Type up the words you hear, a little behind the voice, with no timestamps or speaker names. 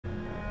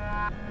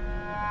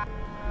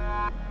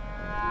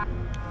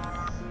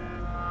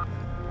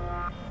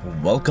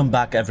Welcome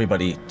back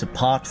everybody to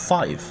part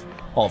 5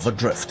 of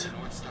Adrift.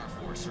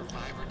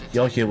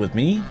 You're here with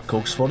me,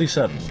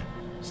 Cokes47.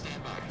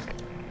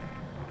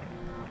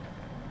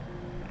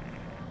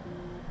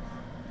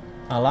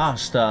 Our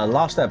last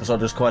episode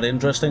was quite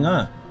interesting,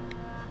 huh?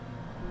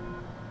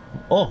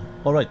 Oh,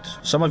 alright.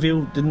 Some of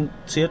you didn't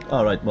see it?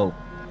 Alright, well,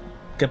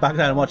 get back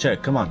there and watch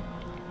it. Come on.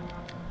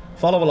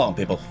 Follow along,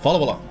 people.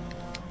 Follow along.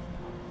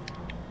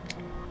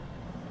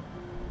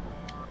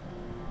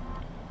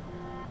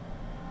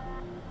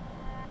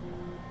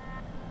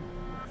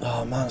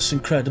 Oh man, it's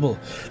incredible.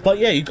 But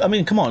yeah, I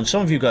mean, come on,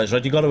 some of you guys,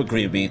 right? You got to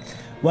agree with me.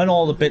 When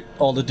all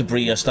the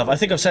debris and stuff. I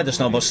think I've said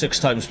this now about 6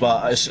 times,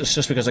 but it's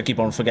just because I keep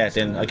on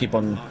forgetting. I keep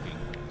on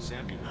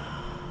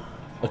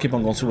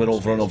going through it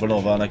over and over and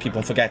over, and I keep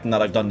on forgetting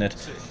that I've done it.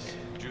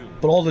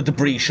 But all the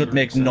debris should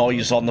make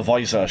noise on the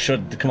visor.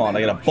 Should come on,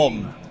 I get a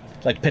bum,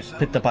 like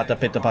pitta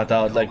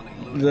patta, like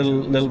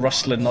little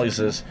rustling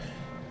noises.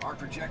 Our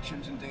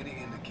projections and data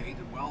indicate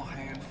that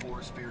well-hand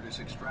force Spiritus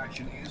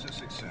extraction is a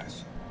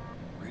success.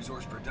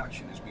 Resource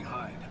production is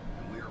behind,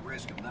 and we are at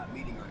risk of not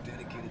meeting our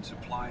dedicated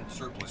supply and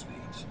surplus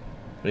needs.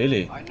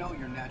 Really? I know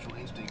your natural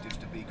instinct is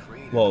to be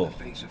creative Whoa. in the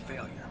face of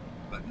failure,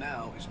 but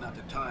now is not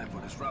the time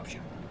for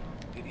disruption.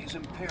 It is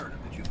imperative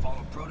that you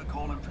follow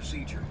protocol and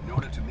procedure in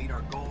order to meet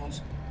our goals,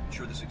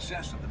 ensure the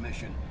success of the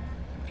mission,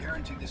 and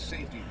guarantee the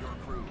safety of your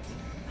crew.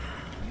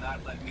 Do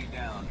not let me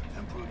down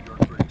and prove your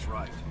critics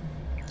right.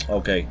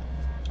 Okay,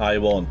 I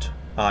won't.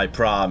 I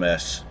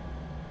promise.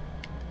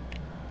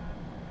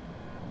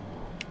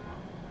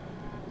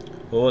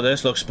 Oh,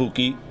 this looks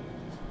spooky.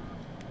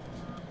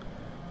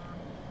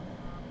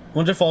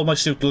 Wonder if all my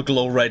suit will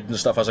glow red and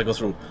stuff as I go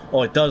through.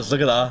 Oh, it does.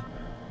 Look at that.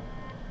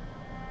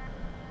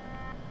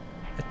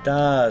 It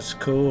does.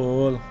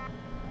 Cool.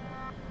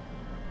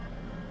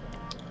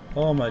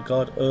 Oh my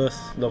god,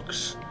 Earth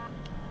looks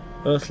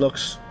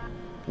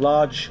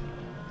large.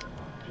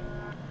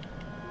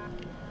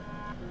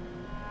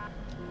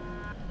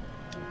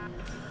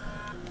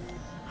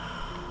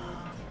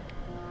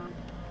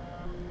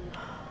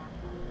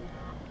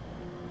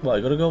 Well, I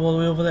gotta go all the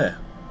way over there.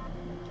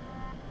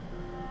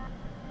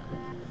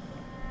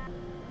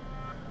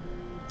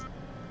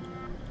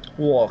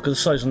 Whoa, look at the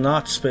size of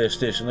that space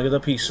station. Look at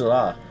that piece of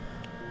that.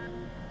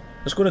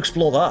 Let's go and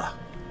explore that.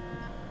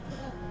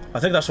 I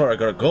think that's where I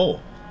gotta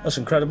go. That's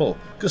incredible.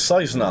 Good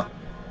size in that.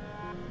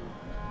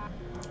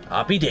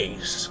 Happy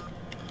days.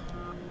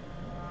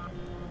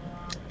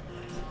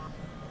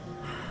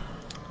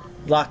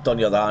 That on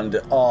your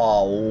hand.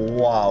 Oh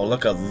wow,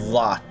 look at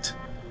that.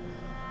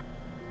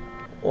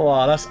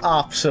 Wow, that's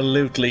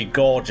absolutely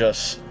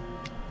gorgeous.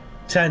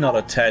 10 out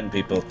of 10,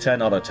 people.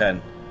 10 out of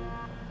 10.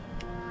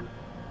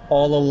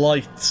 All the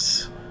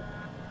lights,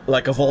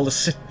 like of all the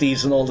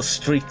cities and all the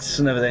streets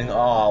and everything.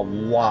 Oh,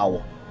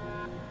 wow.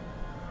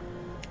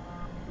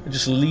 It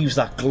just leaves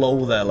that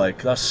glow there,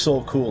 like, that's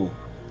so cool.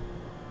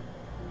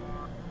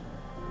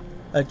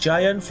 A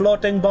giant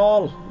floating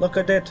ball. Look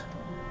at it.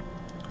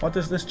 What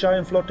is this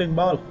giant floating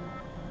ball?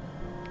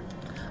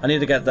 I need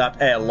to get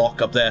that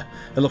airlock up there.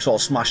 It looks all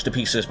smashed to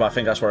pieces, but I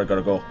think that's where I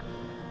gotta go.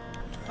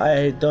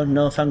 I don't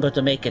know if I'm going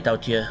to make it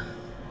out here.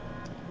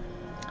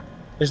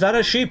 Is that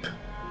a sheep?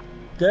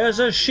 There's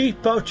a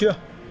sheep out here.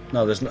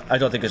 No, there's no, I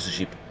don't think it's a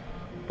sheep.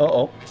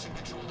 Uh-oh.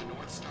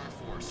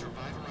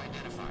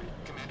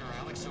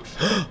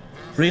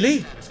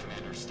 Really?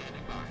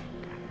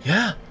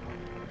 Yeah.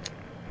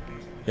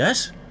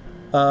 Yes?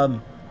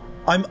 I'm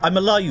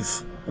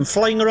alive. I'm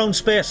flying around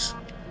space.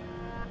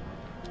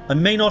 I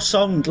may not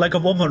sound like a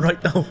woman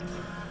right now.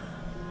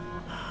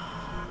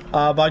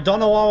 But I don't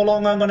know how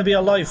long I'm going to be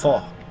alive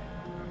for.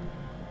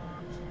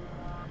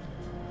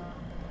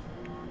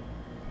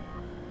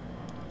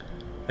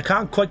 I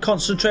can't quite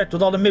concentrate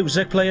with all the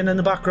music playing in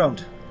the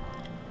background.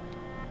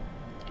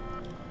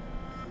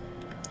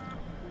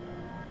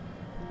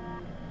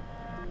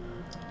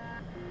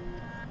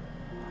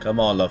 Come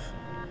on, love.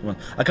 Come on.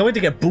 I can't wait to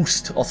get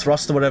boost or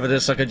thrust or whatever it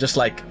is so I can just,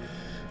 like,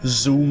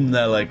 zoom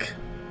there, like...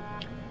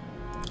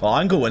 Oh,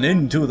 I'm going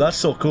in too, that's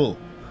so cool.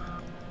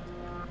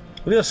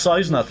 Look at the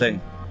size of that thing.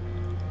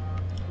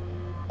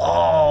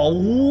 Oh,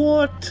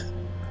 what?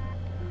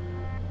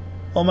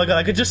 Oh my god,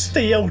 I could just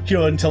stay out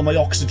here until my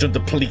oxygen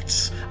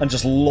depletes and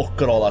just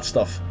look at all that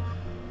stuff.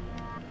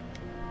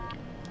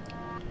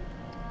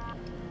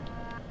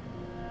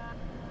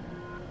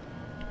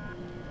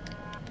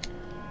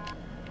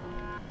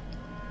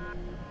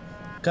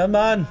 Come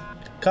on,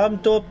 come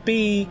to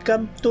me,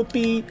 come to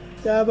me.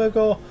 There we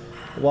go.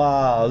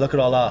 Wow, look at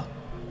all that.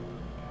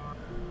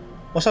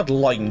 What's that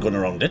line going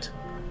around it?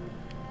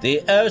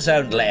 The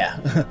ozone layer.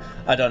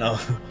 I don't know.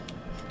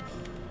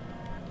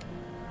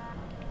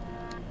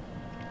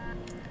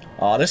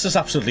 Oh, this is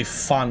absolutely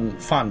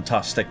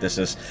fantastic, this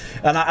is.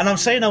 And I'm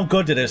saying how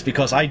good it is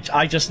because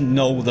I just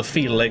know the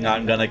feeling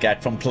I'm going to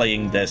get from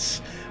playing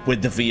this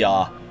with the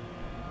VR.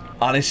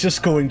 And it's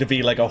just going to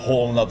be like a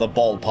whole nother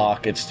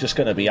ballpark. It's just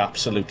going to be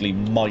absolutely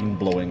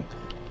mind-blowing.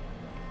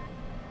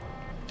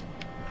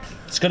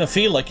 It's going to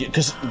feel like you...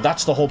 Because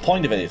that's the whole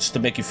point of it. It's to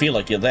make you feel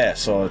like you're there,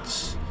 so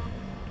it's...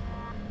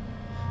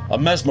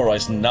 I'm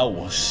mesmerised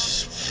now.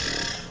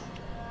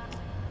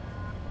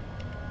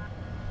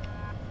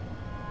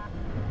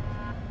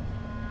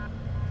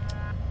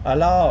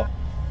 Hello.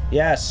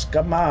 Yes,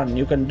 come on,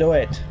 you can do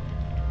it.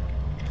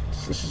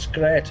 This is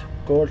great.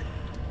 Good.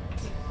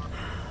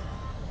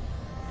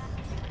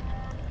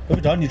 What have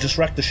you done? You just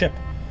wrecked the ship.